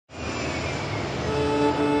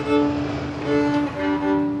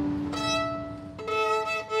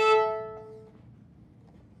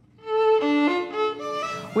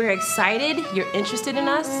We're excited you're interested in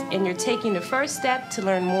us and you're taking the first step to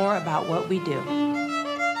learn more about what we do.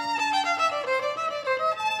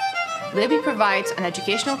 LIBI provides an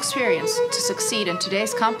educational experience to succeed in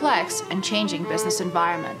today's complex and changing business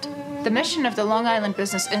environment. The mission of the Long Island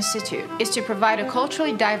Business Institute is to provide a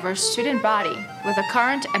culturally diverse student body with a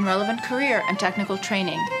current and relevant career and technical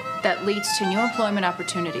training that leads to new employment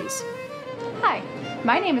opportunities. Hi,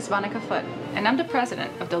 my name is Vanika Foote, and I'm the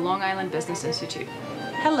president of the Long Island Business Institute.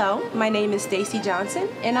 Hello, my name is Stacy Johnson,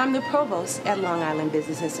 and I'm the provost at Long Island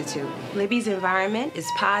Business Institute. LIBI's environment is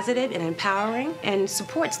positive and empowering and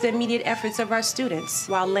supports the immediate efforts of our students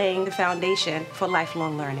while laying the foundation for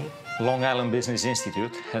lifelong learning. Long Island Business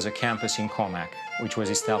Institute has a campus in Commack, which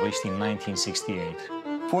was established in 1968.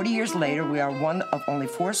 40 years later, we are one of only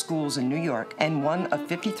 4 schools in New York and one of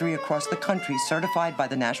 53 across the country certified by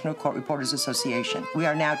the National Court Reporters Association. We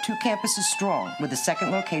are now 2 campuses strong with a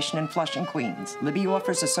second location in Flushing, Queens. LIBI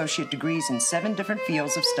offers associate degrees in 7 different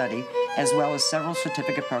fields of study, as well as several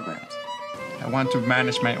certificate programs. I want to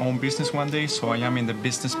manage my own business one day, so I am in the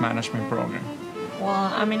business management program. Well,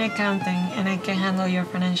 I'm in accounting, and I can handle your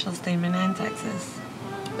financial statement and taxes.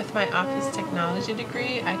 With my office technology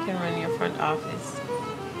degree, I can run your front office.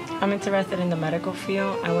 I'm interested in the medical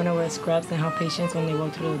field. I want to wear scrubs and help patients when they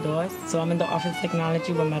walk through the doors. So I'm in the office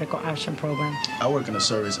technology with medical option program. I work in the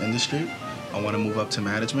service industry. I want to move up to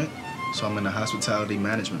management, so I'm in the hospitality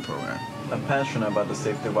management program. I'm passionate about the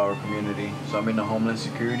safety of our community, so I'm in the Homeland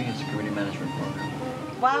Security and Security Management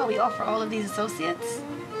program. Wow, we offer all of these associates?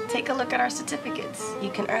 Take a look at our certificates.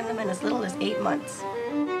 You can earn them in as little as 8 months.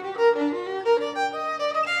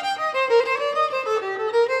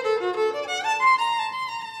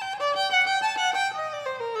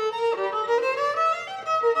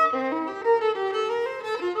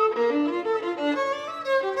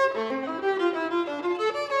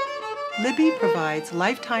 LIBI provides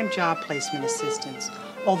lifetime job placement assistance.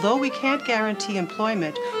 Although we can't guarantee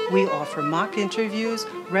employment, we offer mock interviews,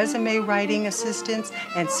 resume writing assistance,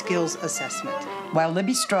 and skills assessment. While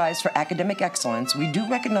LIBI strives for academic excellence, we do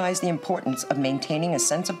recognize the importance of maintaining a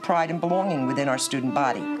sense of pride and belonging within our student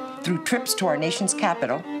body. Through trips to our nation's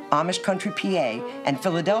capital, Amish Country, PA, and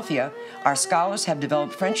Philadelphia, our scholars have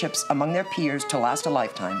developed friendships among their peers to last a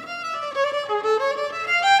lifetime.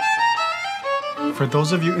 For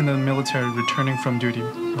those of you in the military returning from duty,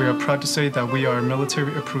 we are proud to say that we are a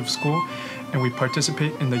military-approved school and we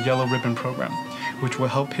participate in the Yellow Ribbon program, which will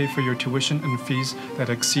help pay for your tuition and fees that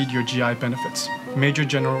exceed your GI benefits. Major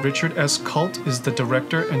General Richard S. Colt is the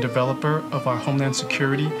director and developer of our Homeland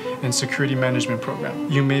Security and Security Management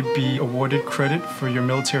program. You may be awarded credit for your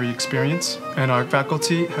military experience, and our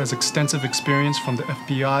faculty has extensive experience from the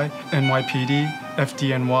FBI, NYPD,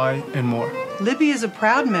 FDNY, and more. LIBI is a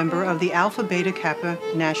proud member of the Alpha Beta Kappa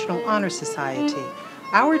National Honor Society.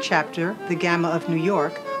 Our chapter, the Gamma of New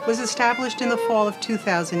York, was established in the fall of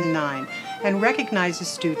 2009 and recognizes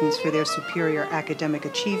students for their superior academic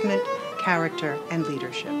achievement, character, and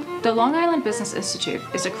leadership. The Long Island Business Institute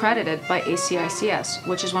is accredited by ACICS,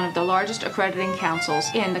 which is one of the largest accrediting councils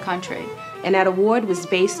in the country. And that award was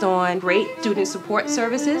based on great student support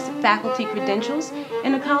services, faculty credentials,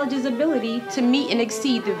 and the college's ability to meet and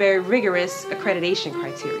exceed the very rigorous accreditation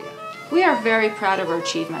criteria. We are very proud of our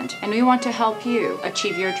achievement, and we want to help you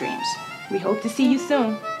achieve your dreams. We hope to see you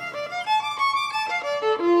soon.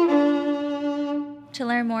 To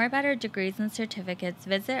learn more about our degrees and certificates,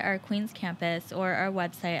 visit our Queens campus or our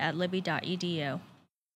website at libi.edu.